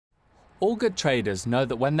All good traders know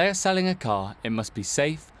that when they are selling a car, it must be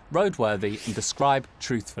safe, roadworthy and described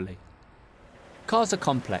truthfully. Cars are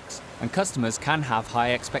complex and customers can have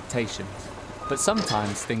high expectations, but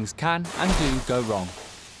sometimes things can and do go wrong.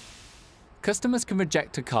 Customers can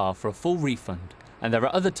reject a car for a full refund, and there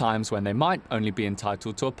are other times when they might only be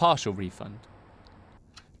entitled to a partial refund.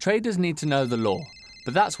 Traders need to know the law,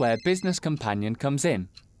 but that's where Business Companion comes in.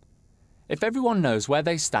 If everyone knows where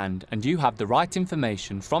they stand and you have the right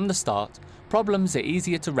information from the start, problems are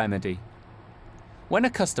easier to remedy. When a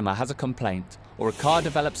customer has a complaint or a car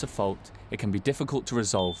develops a fault, it can be difficult to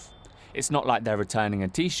resolve. It's not like they're returning a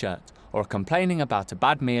t-shirt or complaining about a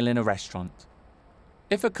bad meal in a restaurant.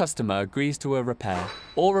 If a customer agrees to a repair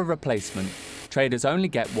or a replacement, traders only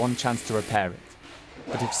get one chance to repair it.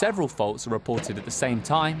 But if several faults are reported at the same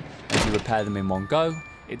time and you repair them in one go,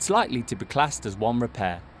 it's likely to be classed as one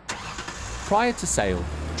repair. Prior to sale,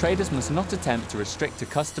 traders must not attempt to restrict a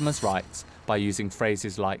customer's rights by using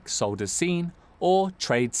phrases like sold as seen or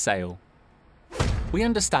trade sale. We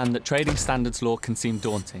understand that trading standards law can seem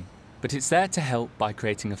daunting, but it's there to help by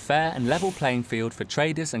creating a fair and level playing field for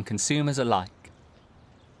traders and consumers alike.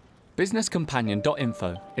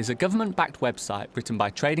 BusinessCompanion.info is a government-backed website written by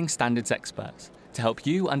trading standards experts to help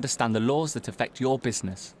you understand the laws that affect your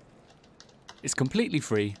business. It's completely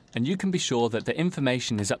free and you can be sure that the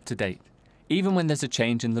information is up to date, even when there's a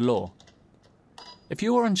change in the law. If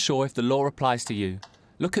you are unsure if the law applies to you,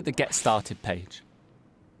 look at the Get Started page.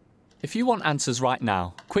 If you want answers right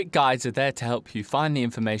now, quick guides are there to help you find the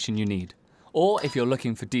information you need. Or if you're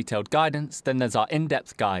looking for detailed guidance, then there's our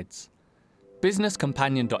in-depth guides.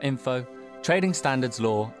 BusinessCompanion.info, Trading Standards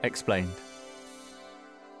Law Explained.